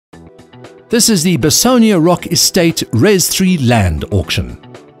This is the Bassonia Rock Estate Res 3 land auction.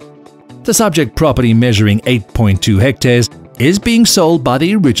 The subject property, measuring 8.2 hectares, is being sold by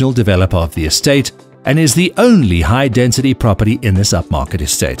the original developer of the estate and is the only high-density property in this upmarket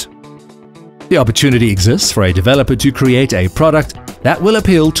estate. The opportunity exists for a developer to create a product that will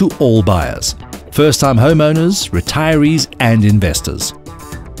appeal to all buyers, first-time homeowners, retirees and investors.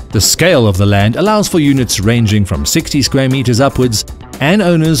 The scale of the land allows for units ranging from 60 square meters upwards, and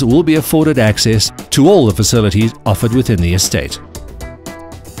owners will be afforded access to all the facilities offered within the estate.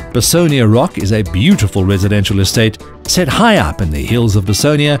 Bassonia Rock is a beautiful residential estate set high up in the hills of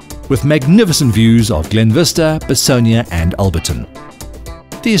Bassonia with magnificent views of Glen Vista, Bassonia and Alberton.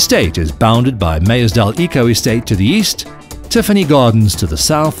 The estate is bounded by Meyersdale Eco Estate to the east, Tiffany Gardens to the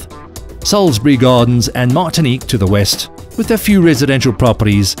south, Salisbury Gardens and Martinique to the west, with a few residential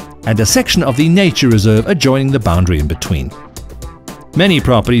properties and a section of the nature reserve adjoining the boundary in between. Many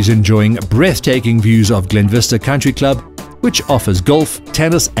properties enjoying breathtaking views of Glen Vista Country Club, which offers golf,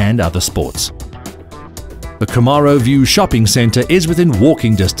 tennis and other sports. The Camaro View Shopping Centre is within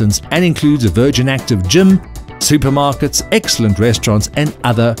walking distance and includes a Virgin Active gym, supermarkets, excellent restaurants and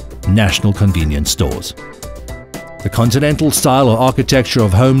other national convenience stores. The continental style or architecture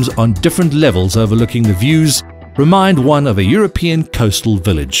of homes on different levels overlooking the views remind one of a European coastal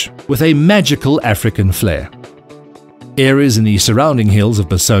village with a magical African flair. Areas in the surrounding hills of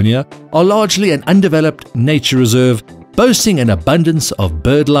Bassonia are largely an undeveloped nature reserve boasting an abundance of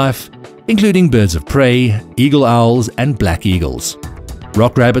bird life, including birds of prey, eagle owls and black eagles.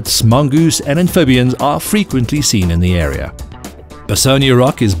 Rock rabbits, mongoose and amphibians are frequently seen in the area. Bassonia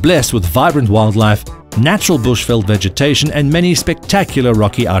Rock is blessed with vibrant wildlife, natural bushveld vegetation and many spectacular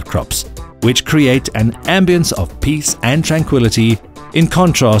rocky outcrops, which create an ambience of peace and tranquility in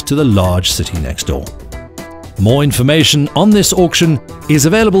contrast to the large city next door. More information on this auction is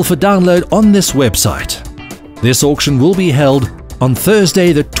available for download on this website. This auction will be held on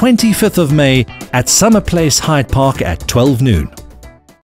Thursday the 25th of May at Summer Place Hyde Park at 12 noon.